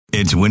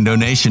It's Window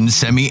Nation's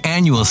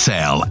semi-annual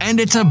sale, and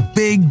it's a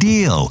big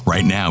deal.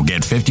 Right now,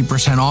 get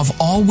 50% off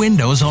all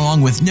windows along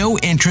with no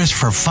interest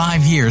for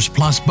 5 years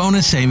plus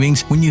bonus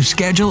savings when you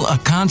schedule a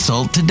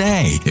consult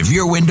today. If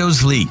your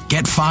windows leak,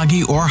 get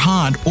foggy or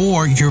hot,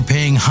 or you're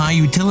paying high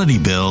utility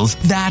bills,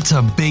 that's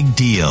a big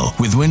deal.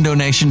 With Window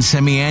Nation's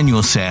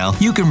semi-annual sale,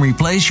 you can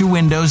replace your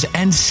windows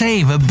and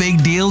save a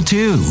big deal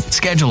too.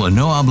 Schedule a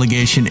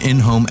no-obligation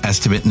in-home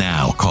estimate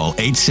now. Call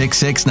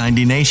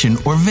 866-90-NATION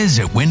or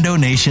visit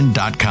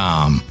windownation.com.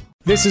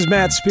 This is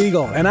Matt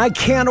Spiegel, and I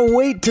can't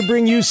wait to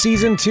bring you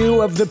Season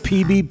 2 of the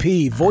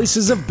PBP,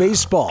 Voices of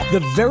Baseball. The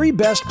very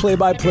best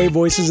play-by-play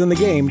voices in the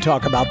game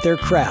talk about their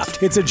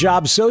craft. It's a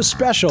job so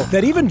special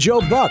that even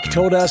Joe Buck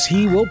told us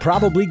he will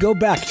probably go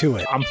back to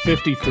it. I'm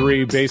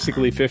 53,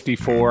 basically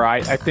 54.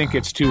 I think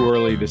it's too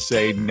early to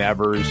say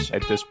nevers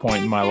at this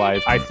point in my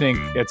life. I think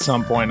at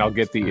some point I'll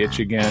get the itch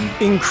again.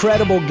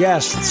 Incredible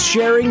guests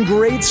sharing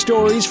great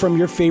stories from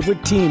your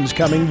favorite teams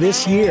coming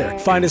this year.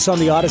 Find us on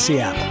the Odyssey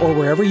app or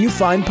wherever you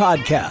find podcasts.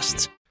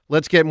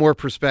 Let's get more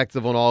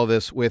perspective on all of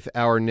this with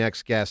our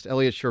next guest.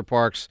 Elliot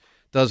Parks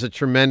does a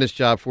tremendous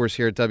job for us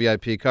here at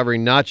WIP,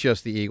 covering not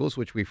just the Eagles,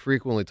 which we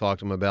frequently talk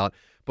to him about,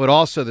 but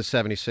also the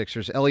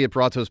 76ers. Elliot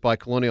brought to us by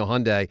Colonial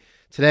Hyundai.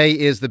 Today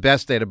is the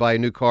best day to buy a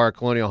new car at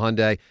Colonial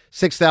Hyundai.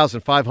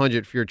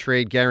 $6,500 for your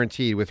trade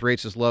guaranteed with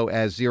rates as low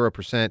as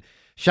 0%.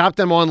 Shop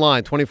them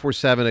online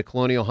 24/7 at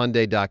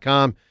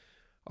colonialhyundai.com.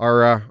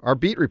 Our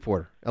beat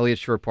reporter, Elliot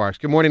Parks.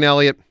 Good morning,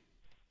 Elliot.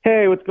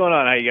 Hey, what's going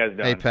on? How you guys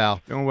doing? Hey, pal.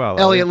 Doing well.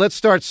 Elliot, let's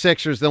start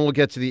Sixers, then we'll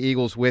get to the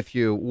Eagles with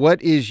you.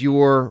 What is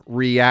your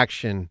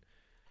reaction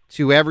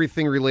to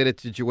everything related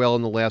to Joel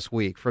in the last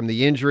week, from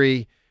the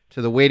injury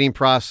to the waiting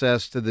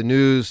process to the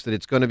news that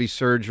it's going to be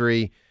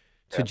surgery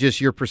to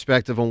just your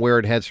perspective on where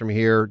it heads from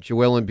here?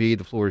 Joel Embiid,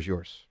 the floor is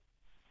yours.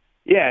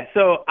 Yeah,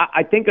 so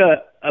I think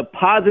a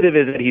positive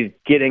is that he's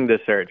getting the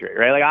surgery,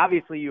 right? Like,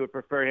 obviously, you would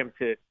prefer him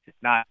to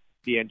not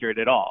be injured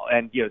at all.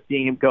 And,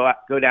 seeing him go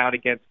down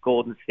against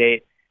Golden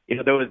State,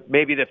 there was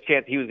maybe the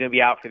chance he was going to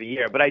be out for the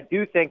year. But I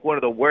do think one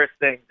of the worst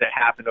things that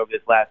happened over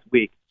this last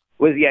week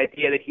was the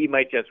idea that he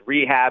might just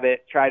rehab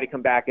it, try to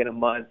come back in a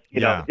month,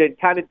 then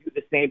kind of do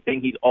the same thing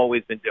he's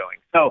always been doing.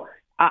 So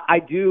I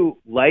do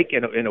like,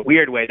 in a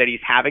weird way, that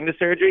he's having the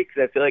surgery,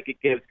 because I feel like it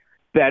gives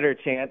better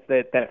chance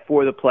that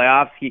for the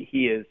playoffs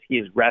he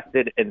is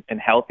rested and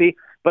healthy.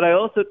 But I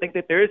also think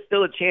that there is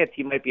still a chance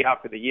he might be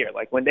out for the year.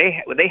 Like, when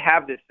they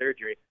have this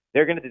surgery,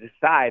 they're going to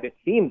decide, it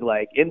seems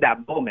like, in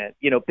that moment,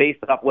 based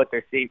off what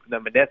they're seeing from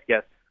the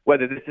meniscus,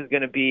 whether this is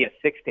going to be a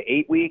 6 to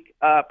 8 week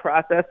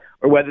process,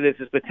 or whether this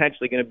is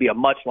potentially going to be a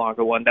much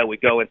longer one that would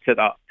go into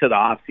the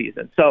off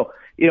season. So,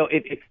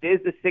 if it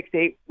is the 6 to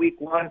 8 week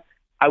one,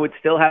 I would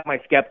still have my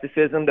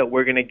skepticism that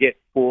we're going to get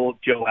full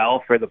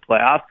Joel for the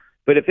playoffs.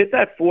 But if it's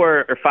that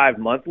 4 or 5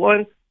 month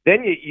one,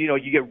 then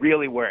you get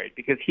really worried,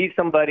 because he's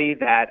somebody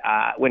that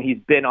when he's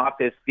been off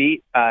his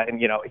feet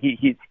and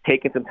he's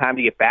taken some time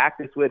to get back,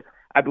 this would,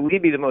 I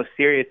believe, be the most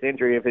serious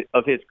injury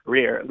of his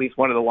career, at least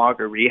one of the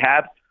longer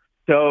rehabs.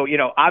 So,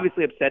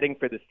 obviously upsetting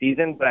for the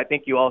season, but I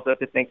think you also have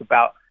to think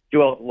about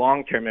Joel's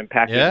long-term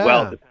impact as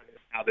well, depending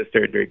on how this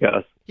surgery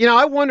goes.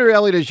 I wonder,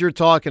 Elliot, as you're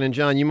talking, and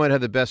John, you might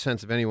have the best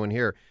sense of anyone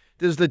here,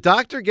 does the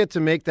doctor get to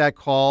make that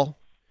call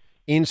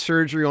in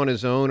surgery on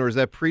his own, or is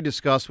that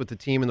pre-discussed with the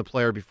team and the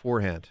player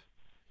beforehand?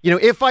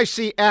 If I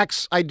see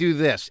X, I do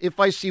this. If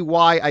I see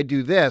Y, I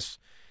do this.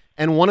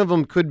 And one of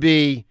them could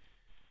be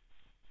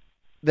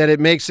that it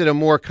makes it a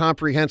more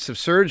comprehensive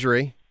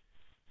surgery,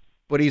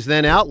 but he's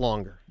then out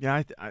longer.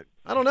 Yeah,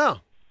 I don't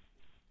know.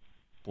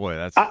 Boy,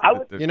 that's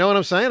you know what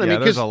I'm saying? Yeah,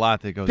 there's a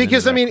lot that goes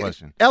into that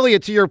question.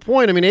 Elliot, to your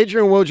point,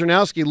 Adrian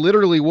Wojnarowski,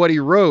 literally what he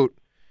wrote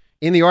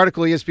in the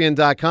article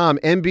ESPN.com,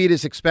 Embiid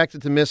is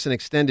expected to miss an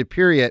extended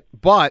period,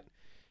 but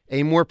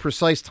a more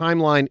precise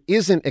timeline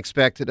isn't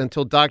expected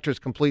until doctors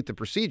complete the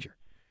procedure,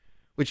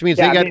 which means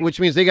they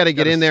got to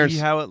get in there and see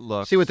how it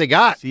looks, see what they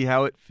got, see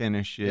how it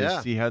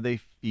finishes, see how they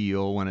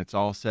feel when it's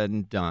all said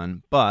and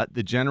done. But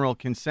the general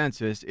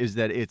consensus is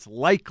that it's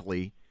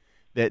likely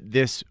that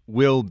this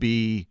will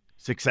be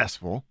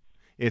successful.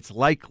 It's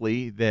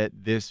likely that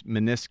this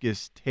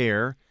meniscus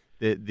tear,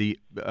 that the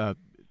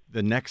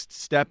next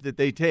step that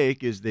they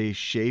take is they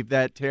shave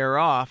that tear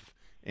off,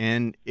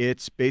 and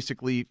it's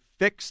basically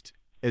fixed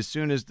as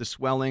soon as the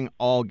swelling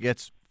all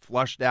gets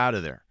flushed out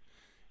of there.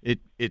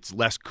 It's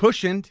less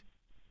cushioned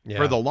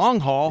for the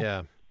long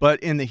haul, but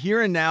in the here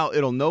and now,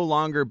 it'll no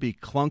longer be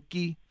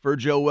clunky for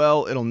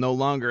Joel. It'll no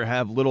longer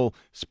have little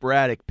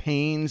sporadic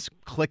pains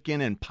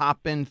clicking and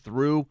popping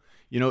through.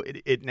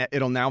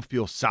 It'll now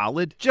feel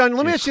solid. John,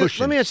 let me ask you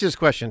this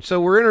question. So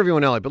we're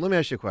interviewing Elliot, but let me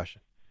ask you a question.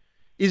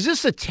 Is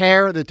this a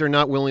tear that they're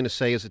not willing to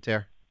say is a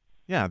tear?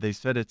 Yeah, they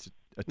said it's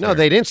a tear. No,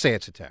 they didn't say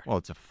it's a tear. Well,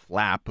 it's a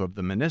flap of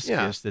the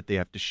meniscus that they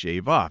have to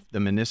shave off. The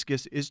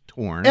meniscus is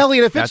torn.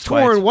 Elliot, if it's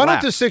torn, why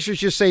don't the Sixers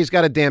just say he's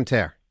got a damn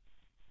tear?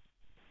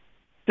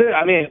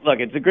 Look,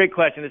 it's a great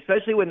question,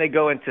 especially when they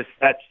go into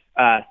such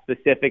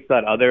specifics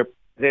on other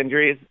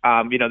injuries.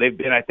 They've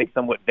been, I think,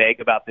 somewhat vague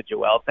about the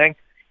Joel thing.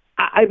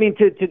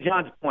 To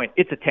John's point,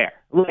 it's a tear.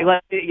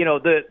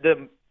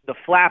 The the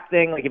flap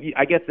thing, like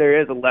I guess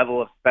there is a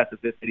level of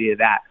specificity to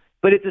that,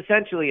 but it's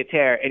essentially a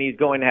tear, and he's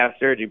going to have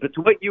surgery. But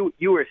to what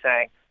you were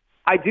saying,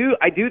 I do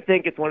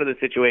think it's one of the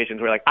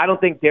situations where, like, I don't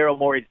think Daryl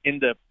Morey's in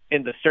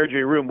the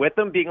surgery room with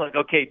them, being like,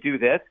 okay, do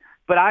this.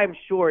 But I'm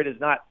sure it is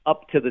not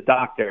up to the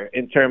doctor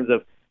in terms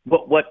of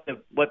what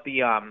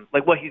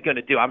he's going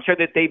to do. I'm sure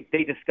that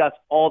they discuss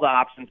all the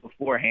options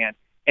beforehand,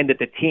 and that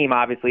the team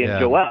obviously and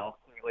Joel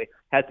clearly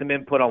had some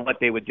input on what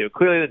they would do.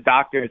 Clearly, the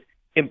doctor's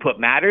input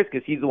matters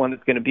because he's the one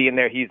that's going to be in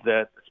there. He's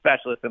the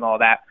specialist and all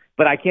that.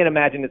 But I can't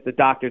imagine it's the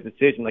doctor's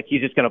decision. Like,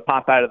 he's just going to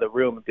pop out of the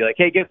room and be like,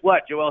 hey, guess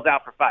what? Joel's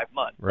out for 5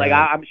 months. Right.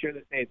 Like, I'm sure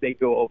that they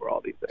go over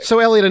all these things. So,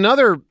 Elliot,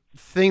 another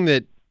thing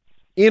that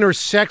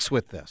intersects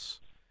with this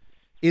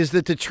is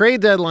that the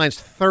trade deadline's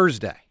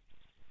Thursday.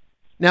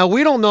 Now,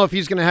 we don't know if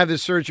he's going to have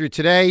this surgery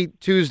today,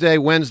 Tuesday,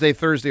 Wednesday,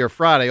 Thursday, or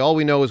Friday. All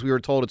we know is we were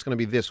told it's going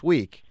to be this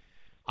week.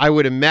 I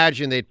would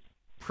imagine they'd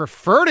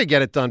prefer to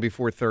get it done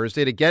before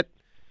Thursday to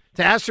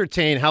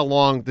ascertain how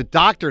long the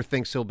doctor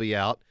thinks he'll be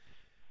out.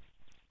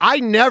 I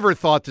never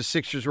thought the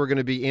Sixers were going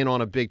to be in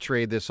on a big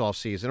trade this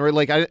offseason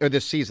or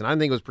this season. I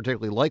didn't think it was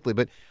particularly likely,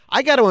 but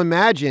I got to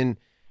imagine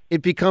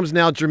it becomes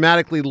now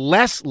dramatically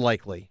less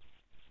likely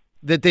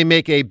that they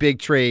make a big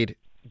trade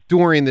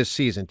during this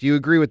season. Do you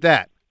agree with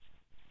that?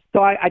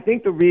 So I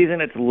think the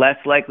reason it's less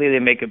likely they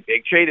make a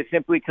big trade is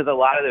simply because a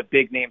lot of the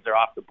big names are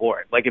off the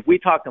board. Like, if we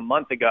talked a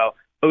month ago,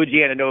 OG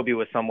Anunoby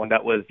was someone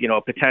that was,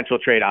 a potential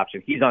trade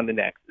option. He's on the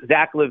Knicks.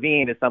 Zach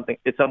LaVine is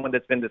someone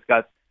that's been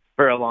discussed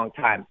for a long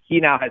time. He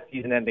now has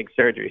season-ending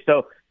surgery.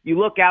 So you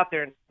look out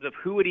there in terms of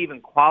who would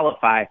even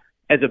qualify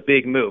as a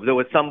big move. There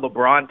was some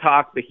LeBron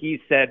talk, but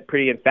he said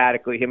pretty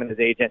emphatically, him and his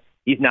agent,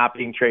 he's not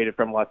being traded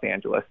from Los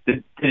Angeles.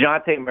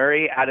 DeJounte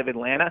Murray out of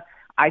Atlanta,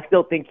 I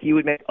still think he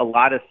would make a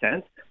lot of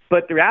sense.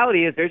 But the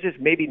reality is there's just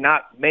maybe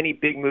not many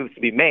big moves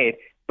to be made.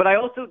 But I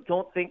also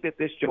don't think that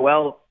this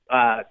Joel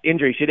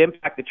injury should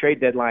impact the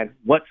trade deadline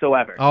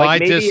whatsoever. Oh, I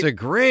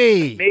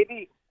disagree.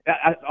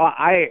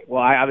 I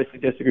obviously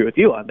disagree with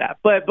you on that.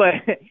 But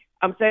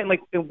I'm saying,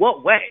 like, in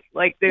what way?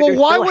 Like,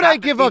 why would I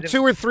give up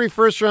 2 or 3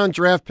 first-round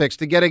draft picks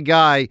to get a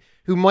guy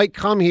who might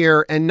come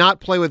here and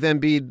not play with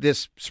Embiid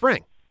this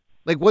spring?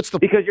 Like, what's the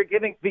because you're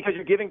giving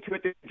 2 or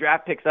 3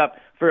 draft picks up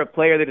for a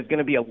player that is going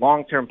to be a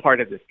long-term part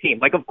of this team.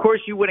 Like, of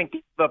course you wouldn't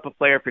give up a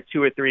player for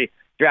 2 or 3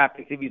 draft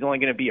picks if he's only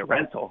going to be a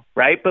rental,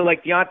 right? But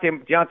like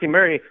DeJounte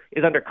Murray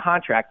is under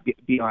contract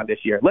beyond this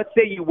year. Let's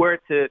say you were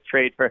to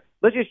trade for,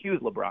 let's just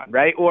use LeBron,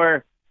 right?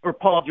 Or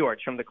Paul George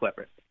from the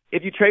Clippers.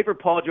 If you trade for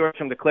Paul George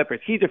from the Clippers,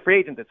 he's a free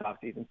agent this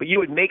offseason, but you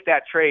would make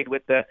that trade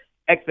with the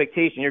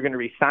expectation you're going to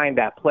re-sign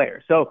that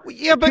player. So but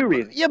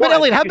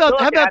Elliot, how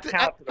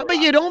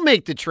about you don't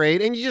make the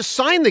trade and you just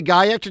sign the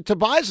guy after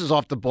Tobias is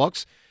off the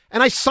books,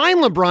 and I sign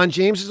LeBron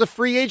James as a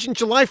free agent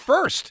July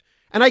 1st,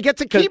 and I get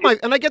to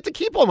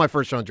keep all my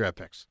first-round draft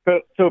picks.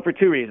 So for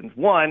 2 reasons.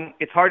 One,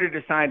 it's harder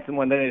to sign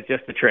someone than it's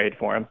just a trade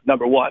for him.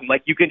 Number one,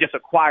 like, you can just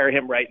acquire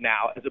him right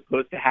now as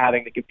opposed to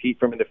having to compete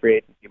for him in the free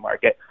agency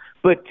market.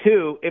 But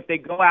 2, if they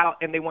go out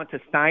and they want to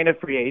sign a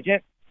free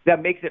agent,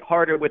 that makes it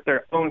harder with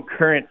their own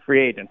current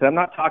free agents. And I'm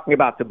not talking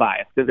about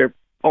Tobias, because they're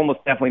almost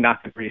definitely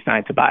not going to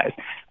re-sign Tobias.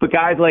 But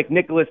guys like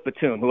Nicholas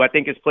Batum, who I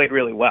think has played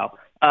really well.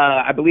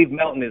 I believe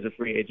Melton is a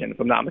free agent, if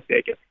I'm not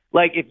mistaken.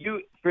 Like,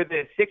 for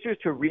the Sixers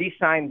to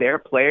re-sign their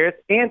players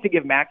and to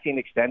give Maxey an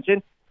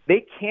extension,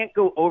 they can't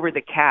go over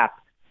the cap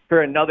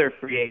for another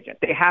free agent.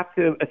 They have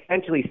to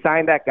essentially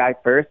sign that guy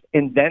first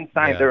and then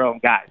sign their own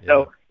guy. Yeah.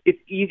 So it's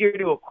easier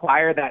to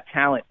acquire that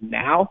talent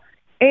now.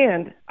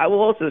 And I will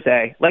also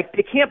say, like,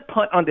 they can't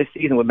punt on this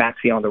season with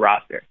Maxey on the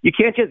roster. You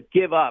can't just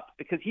give up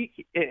because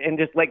and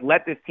just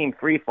let this team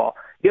free fall.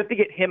 You have to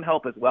get him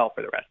help as well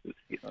for the rest of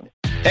the season.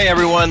 Hey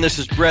everyone, this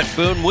is Brett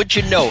Boone. Would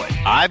you know it?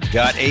 I've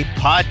got a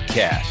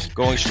podcast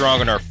going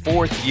strong in our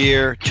 4th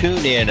year.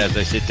 Tune in as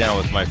I sit down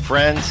with my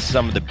friends,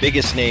 some of the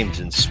biggest names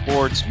in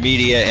sports,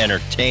 media,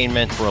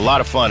 entertainment, for a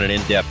lot of fun and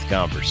in-depth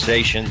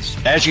conversations.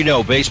 As you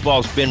know,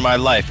 baseball's been my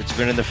life. It's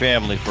been in the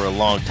family for a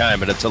long time,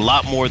 but it's a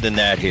lot more than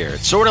that here.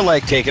 It's sort of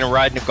like taking a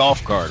ride in a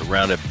golf cart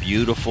around a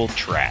beautiful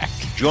track.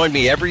 Join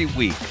me every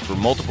week for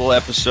multiple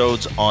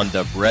episodes on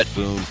the Brett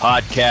Boone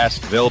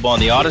Podcast, available on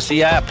the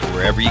Odyssey app or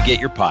wherever you get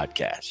your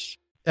podcasts.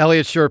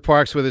 Elliot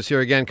Short-Parks with us here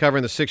again,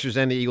 covering the Sixers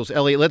and the Eagles.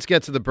 Elliot, let's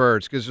get to the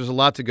Birds because there's a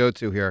lot to go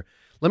to here.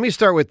 Let me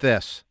start with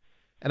this,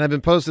 and I've been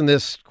posting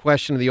this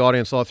question to the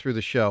audience all through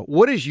the show.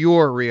 What is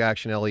your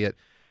reaction, Elliot,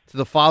 to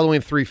the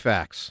following 3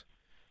 facts?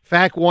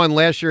 Fact 1,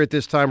 last year at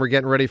this time, we're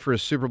getting ready for a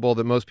Super Bowl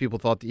that most people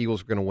thought the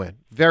Eagles were going to win.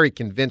 Very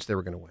convinced they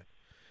were going to win.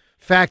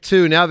 Fact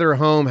 2, now they're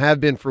home, have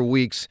been for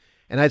weeks,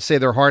 and I'd say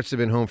their hearts have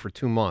been home for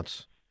 2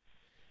 months.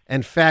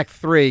 And fact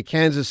 3,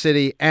 Kansas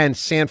City and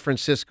San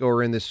Francisco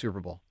are in this Super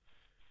Bowl.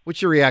 What's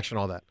your reaction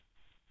to all that?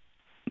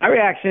 My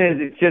reaction is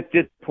it's just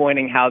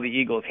disappointing how the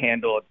Eagles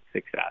handled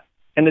success.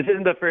 And this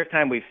isn't the first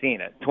time we've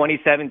seen it.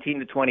 2017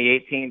 to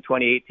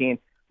 2018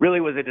 really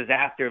was a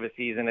disaster of a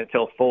season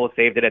until Foles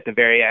saved it at the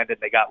very end and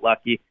they got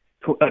lucky.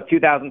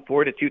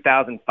 2004 to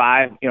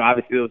 2005,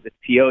 obviously it was the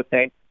TO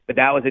thing, but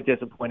that was a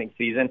disappointing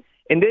season.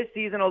 in this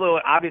season, although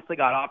it obviously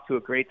got off to a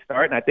great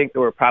start, and I think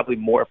there were probably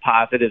more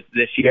positives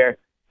this year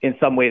in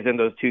some ways than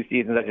those 2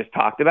 seasons I just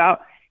talked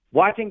about,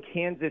 watching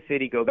Kansas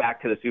City go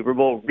back to the Super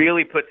Bowl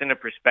really puts into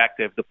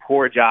perspective the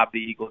poor job the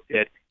Eagles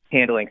did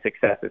handling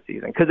success this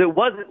season. Because it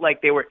wasn't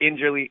like they were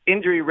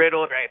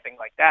injury-riddled or anything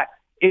like that.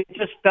 It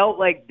just felt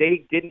like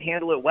they didn't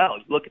handle it well.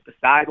 You look at the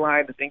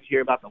sideline, the things you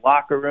hear about the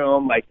locker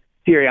room, like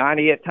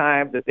Sirianni at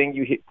times, the things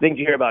you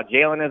hear about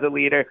Jalen as a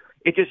leader.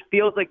 It just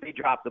feels like they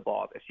dropped the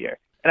ball this year.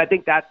 And I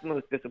think that's the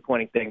most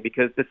disappointing thing,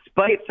 because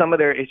despite some of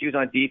their issues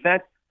on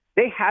defense,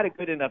 they had a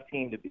good enough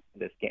team to beat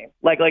this game.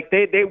 Like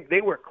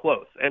they were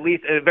close. At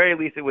the very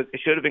least, it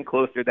should have been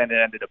closer than it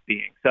ended up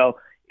being. So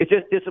it's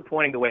just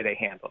disappointing the way they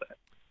handled it.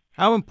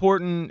 How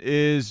important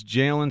is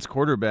Jalen's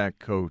quarterback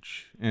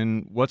coach?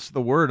 And what's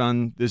the word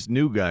on this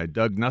new guy,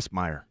 Doug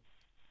Nussmeier?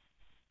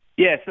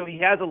 Yeah, so he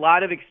has a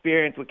lot of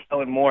experience with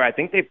Kellen Moore. I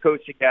think they've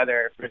coached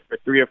together for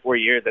 3 or 4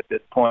 years at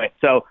this point.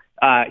 So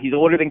he's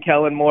older than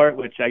Kellen Moore,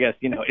 which I guess,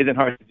 isn't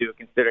hard to do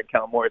considering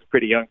Kellen Moore is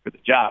pretty young for the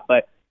job.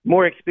 But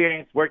more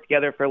experience, worked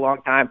together for a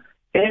long time.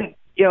 And,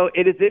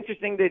 it is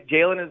interesting that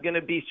Jalen is going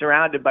to be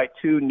surrounded by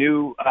 2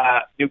 new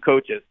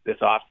coaches this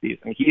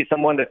offseason. He's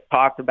someone that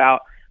talked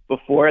about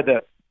before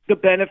the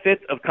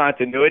benefits of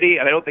continuity,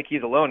 and I don't think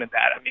he's alone in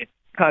that. I mean,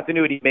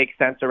 continuity makes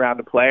sense around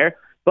a player.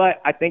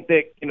 But I think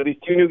that, these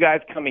 2 new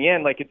guys coming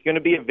in, it's going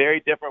to be a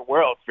very different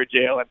world for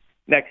Jalen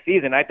next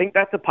season. I think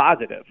that's a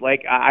positive.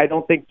 I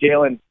don't think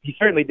Jalen, he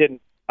certainly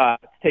didn't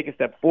take a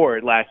step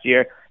forward last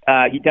year.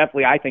 He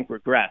definitely, I think,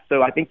 regressed.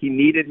 So I think he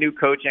needed new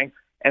coaching,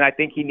 and I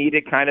think he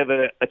needed kind of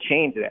a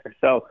change there.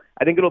 So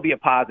I think it'll be a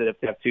positive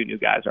to have 2 new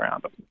guys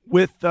around him.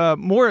 With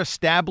more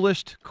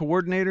established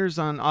coordinators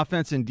on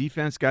offense and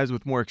defense, guys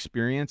with more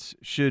experience,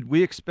 should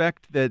we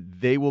expect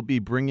that they will be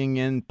bringing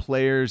in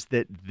players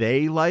that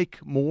they like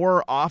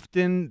more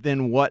often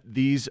than what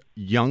these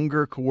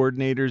younger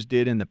coordinators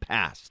did in the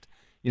past?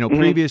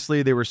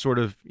 Previously they were sort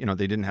of, they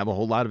didn't have a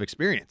whole lot of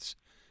experience.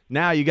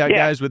 Now you got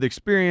guys with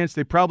experience.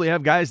 They probably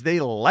have guys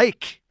they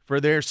like for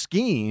their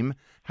scheme.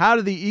 How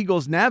do the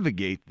Eagles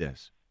navigate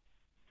this?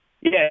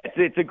 Yeah,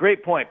 it's a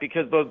great point,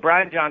 because both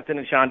Brian Johnson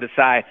and Sean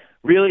Desai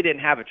really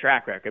didn't have a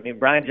track record. I mean,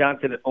 Brian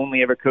Johnson had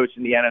only ever coached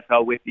in the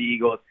NFL with the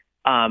Eagles.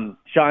 Sean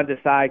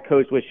Desai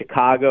coached with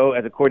Chicago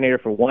as a coordinator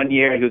for 1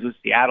 year. He was with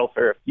Seattle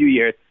for a few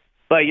years.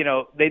 But,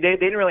 they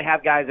didn't really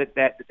have guys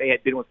that they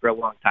had been with for a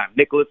long time.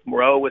 Nicholas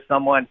Moreau was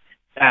someone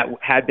that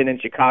had been in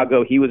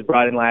Chicago. He was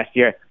brought in last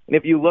year. And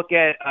if you look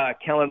at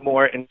Kellen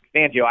Moore and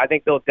Fangio, I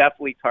think they'll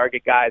definitely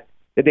target guys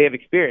that they have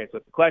experience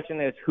with. The question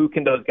is, who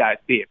can those guys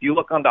be? If you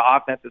look on the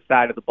offensive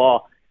side of the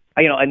ball,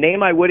 a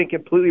name I wouldn't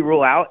completely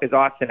rule out is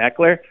Austin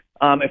Ekeler.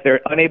 If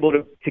they're unable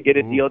to get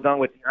a deal done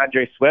with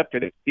DeAndre Swift, or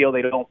they feel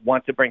they don't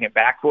want to bring him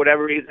back for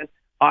whatever reason,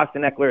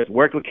 Austin Ekeler has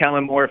worked with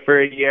Kellen Moore for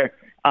a year.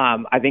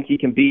 I think he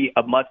can be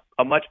a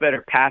much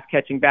better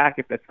pass-catching back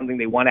if that's something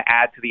they want to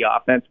add to the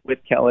offense with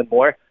Kellen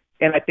Moore.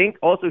 And I think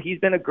also he's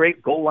been a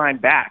great goal line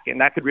back, and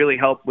that could really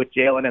help with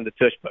Jalen and the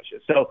tush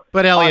pushes. So,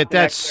 but Elliot,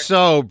 that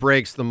so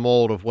breaks the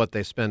mold of what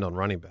they spend on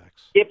running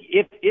backs. If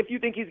you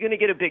think he's going to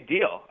get a big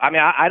deal, I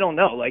mean, I don't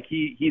know.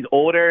 He's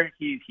older,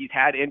 he's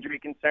had injury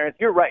concerns.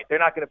 You're right; they're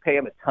not going to pay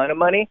him a ton of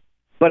money,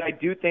 but I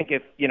do think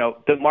if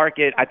the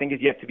market, I think,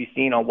 is yet to be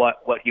seen on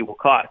what he will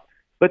cost.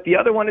 But the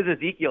other one is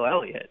Ezekiel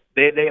Elliott.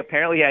 They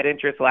apparently had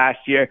interest last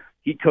year.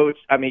 He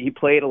coached. I mean, he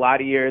played a lot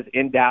of years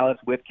in Dallas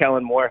with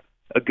Kellen Moore,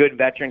 a good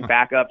veteran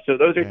backup. So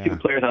those are 2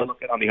 players I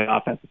look at on the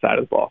offensive side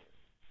of the ball.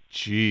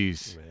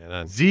 Jeez.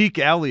 Man, Zeke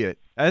Elliott.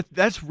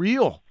 That's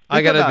real.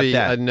 I got to be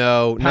a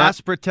no.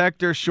 Pass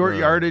protector, short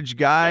yardage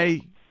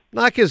guy.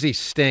 Not because he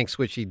stinks,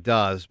 which he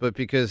does, but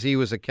because he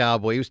was a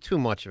Cowboy. He was too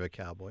much of a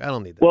Cowboy. I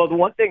don't need that. Well, the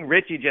one thing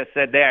Richie just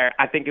said there,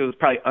 I think it was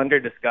probably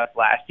under-discussed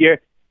last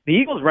year. The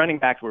Eagles' running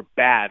backs were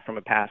bad from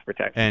a pass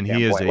protection and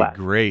he is a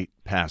great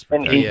pass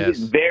protector. And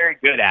he's very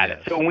good at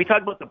it. So when we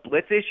talk about the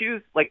blitz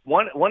issues,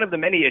 one of the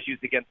many issues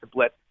against the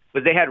blitz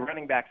was they had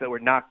running backs that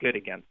were not good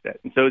against it.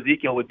 And so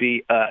Ezekiel would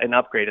be an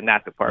upgrade in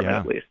that department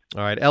at least.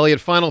 All right, Elliot,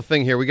 final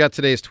thing here. We got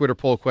today's Twitter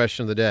poll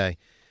question of the day,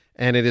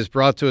 and it is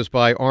brought to us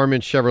by Armin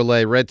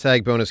Chevrolet. Red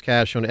tag bonus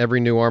cash on every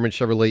new Armin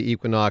Chevrolet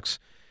Equinox.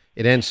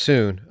 It ends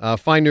soon.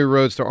 Find new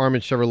roads to Armin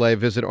Chevrolet.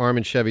 Visit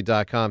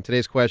arminchevy.com.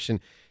 Today's question: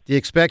 do you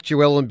expect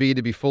Joel Embiid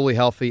to be fully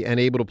healthy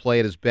and able to play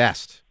at his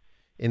best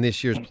in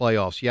this year's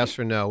playoffs? Yes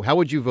or no? How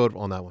would you vote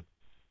on that one?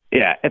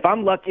 Yeah, if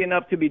I'm lucky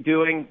enough to be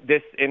doing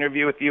this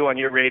interview with you on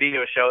your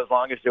radio show as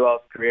long as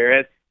Joel's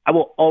career is, I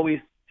will always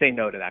say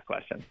no to that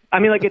question. I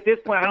mean, at this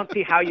point, I don't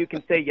see how you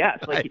can say yes.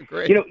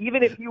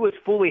 Even if he was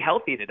fully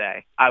healthy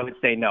today, I would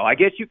say no. I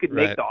guess you could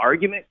make the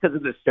argument because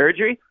of the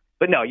surgery,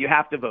 but no, you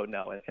have to vote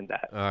no in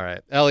that. All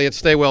right. Elliot,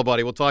 stay well,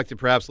 buddy. We'll talk to you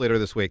perhaps later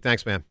this week.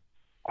 Thanks, man.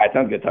 All right,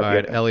 sounds good. All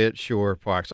right, Elliot Shore Parks.